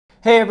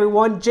Hey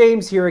everyone,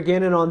 James here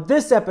again, and on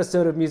this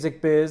episode of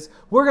Music Biz,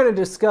 we're going to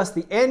discuss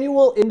the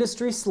annual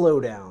industry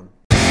slowdown.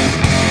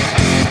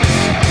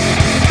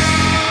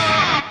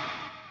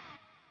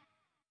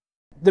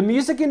 The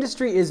music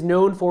industry is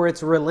known for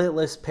its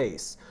relentless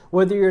pace.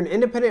 Whether you're an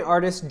independent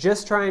artist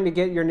just trying to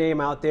get your name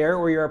out there,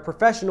 or you're a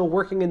professional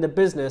working in the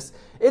business,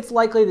 it's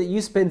likely that you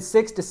spend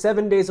 6 to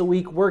 7 days a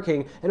week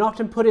working and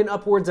often put in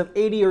upwards of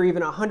 80 or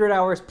even 100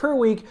 hours per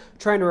week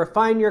trying to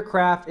refine your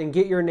craft and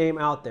get your name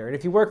out there. And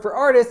if you work for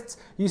artists,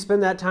 you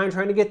spend that time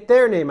trying to get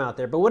their name out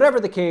there. But whatever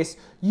the case,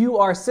 you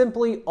are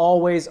simply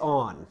always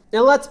on.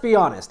 Now let's be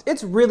honest,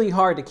 it's really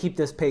hard to keep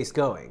this pace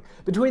going.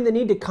 Between the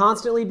need to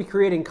constantly be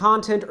creating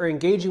content or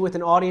engaging with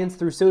an audience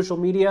through social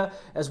media,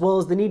 as well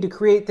as the need to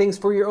create things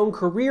for your own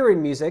career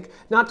in music,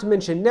 not to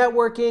mention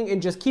networking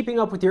and just keeping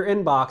up with your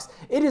inbox,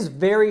 it is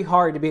very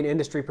hard to be an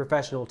industry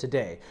professional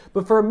today.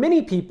 But for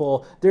many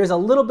people, there's a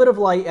little bit of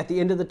light at the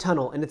end of the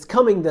tunnel, and it's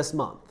coming this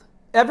month.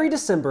 Every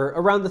December,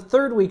 around the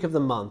third week of the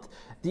month,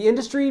 the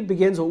industry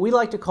begins what we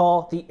like to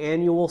call the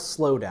annual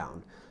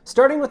slowdown.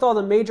 Starting with all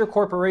the major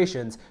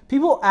corporations,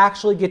 people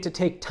actually get to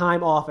take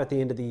time off at the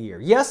end of the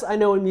year. Yes, I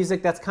know in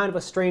music that's kind of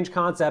a strange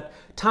concept,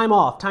 time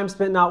off, time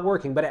spent not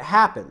working, but it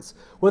happens.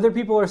 Whether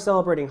people are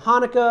celebrating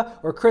Hanukkah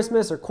or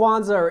Christmas or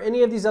Kwanzaa or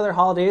any of these other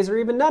holidays or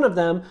even none of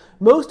them,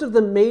 most of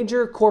the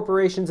major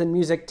corporations in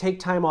music take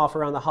time off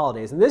around the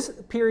holidays. And this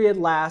period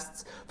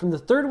lasts from the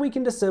third week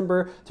in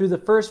December through the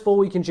first full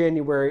week in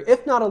January,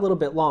 if not a little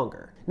bit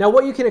longer. Now,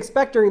 what you can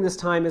expect during this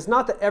time is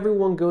not that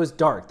everyone goes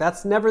dark.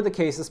 That's never the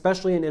case,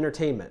 especially in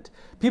entertainment.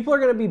 People are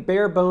going to be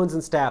bare bones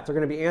and staff. They're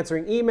going to be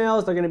answering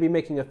emails, they're going to be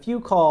making a few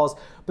calls,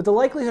 but the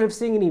likelihood of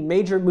seeing any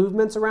major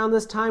movements around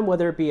this time,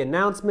 whether it be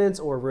announcements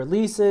or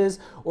releases,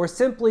 or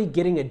simply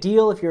getting a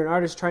deal if you're an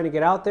artist trying to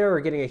get out there, or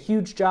getting a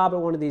huge job at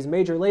one of these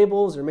major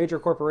labels or major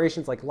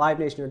corporations like Live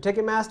Nation or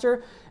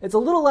Ticketmaster, it's a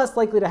little less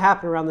likely to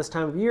happen around this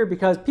time of year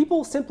because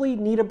people simply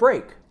need a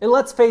break. And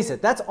let's face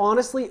it, that's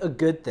honestly a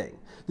good thing.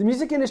 The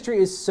music industry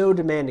is so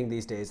demanding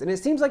these days, and it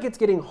seems like it's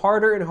getting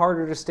harder and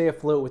harder to stay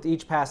afloat with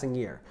each passing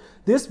year.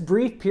 This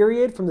brief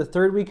period from the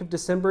third week of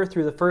December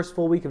through the first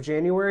full week of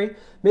January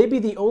may be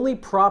the only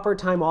proper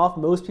time off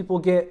most people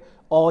get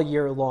all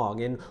year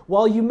long. And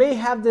while you may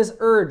have this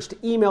urge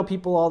to email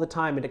people all the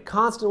time and to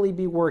constantly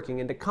be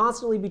working and to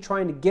constantly be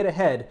trying to get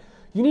ahead,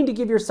 you need to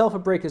give yourself a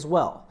break as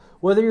well.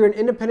 Whether you're an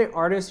independent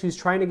artist who's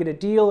trying to get a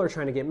deal or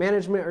trying to get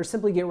management or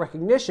simply get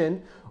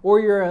recognition, or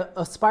you're an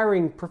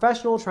aspiring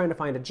professional trying to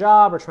find a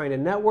job or trying to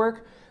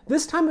network,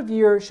 this time of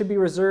year should be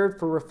reserved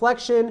for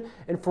reflection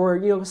and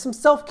for, some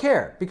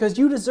self-care because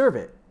you deserve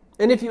it.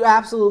 And if you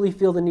absolutely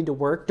feel the need to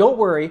work, don't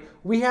worry,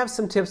 we have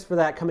some tips for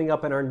that coming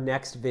up in our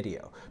next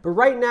video. But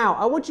right now,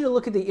 I want you to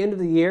look at the end of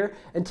the year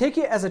and take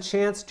it as a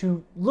chance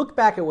to look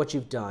back at what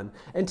you've done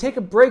and take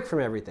a break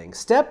from everything.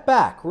 Step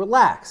back,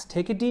 relax,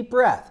 take a deep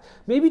breath.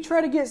 Maybe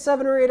try to get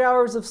 7 or 8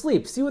 hours of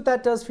sleep. See what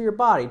that does for your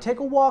body. Take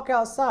a walk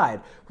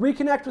outside,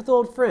 reconnect with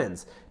old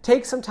friends.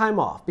 Take some time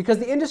off because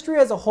the industry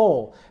as a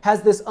whole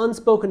has this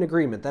unspoken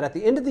agreement that at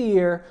the end of the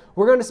year,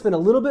 we're going to spend a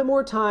little bit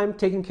more time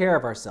taking care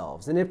of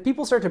ourselves. And if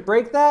people start to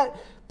break that,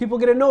 people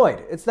get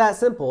annoyed. It's that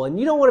simple. And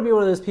you don't want to be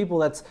one of those people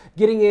that's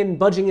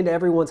budging into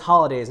everyone's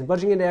holidays and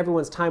budging into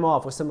everyone's time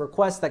off with some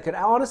requests that could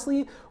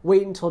honestly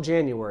wait until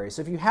January.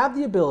 So if you have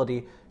the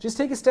ability, just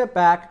take a step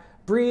back,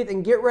 breathe,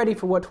 and get ready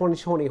for what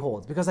 2020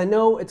 holds because I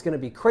know it's going to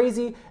be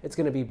crazy, it's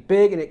going to be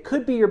big, and it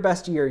could be your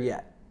best year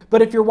yet.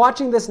 But if you're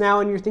watching this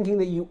now and you're thinking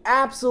that you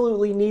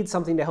absolutely need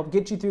something to help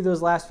get you through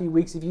those last few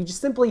weeks, if you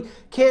just simply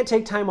can't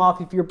take time off,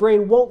 if your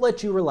brain won't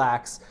let you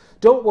relax,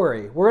 don't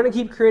worry. We're going to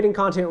keep creating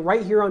content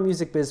right here on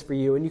Music Biz for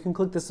you, and you can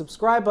click the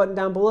subscribe button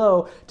down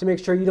below to make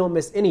sure you don't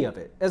miss any of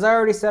it. As I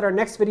already said, our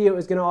next video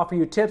is going to offer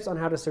you tips on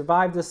how to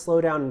survive this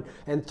slowdown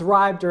and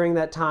thrive during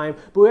that time,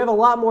 but we have a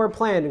lot more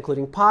planned,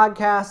 including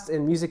podcasts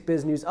and Music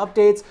Biz news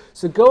updates,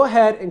 so go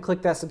ahead and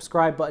click that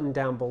subscribe button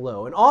down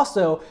below. And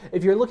also,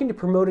 if you're looking to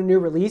promote a new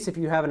release, if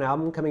you have an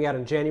album coming out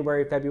in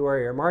January,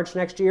 February, or March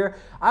next year,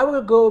 I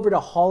would go over to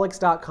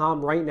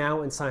Holics.com right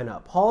now and sign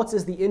up. Holics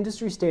is the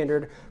industry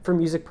standard for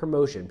music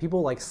promotion. People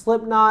like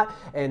Slipknot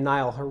and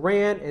Niall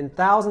Horan and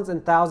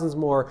thousands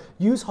more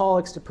use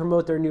Holics to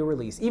promote their new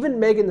release. Even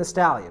Megan Thee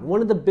Stallion,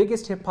 one of the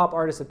biggest hip-hop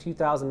artists of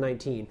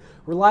 2019,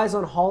 relies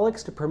on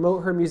Holics to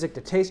promote her music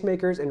to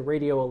tastemakers and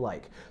radio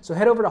alike. So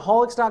head over to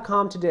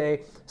Holics.com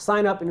today,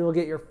 sign up, and you'll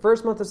get your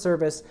first month of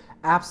service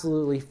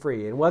absolutely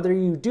free. And whether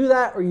you do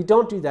that or you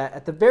don't do that,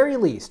 at the very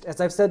least,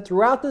 as I've said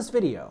throughout this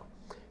video,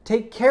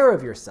 take care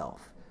of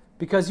yourself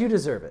because you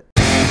deserve it.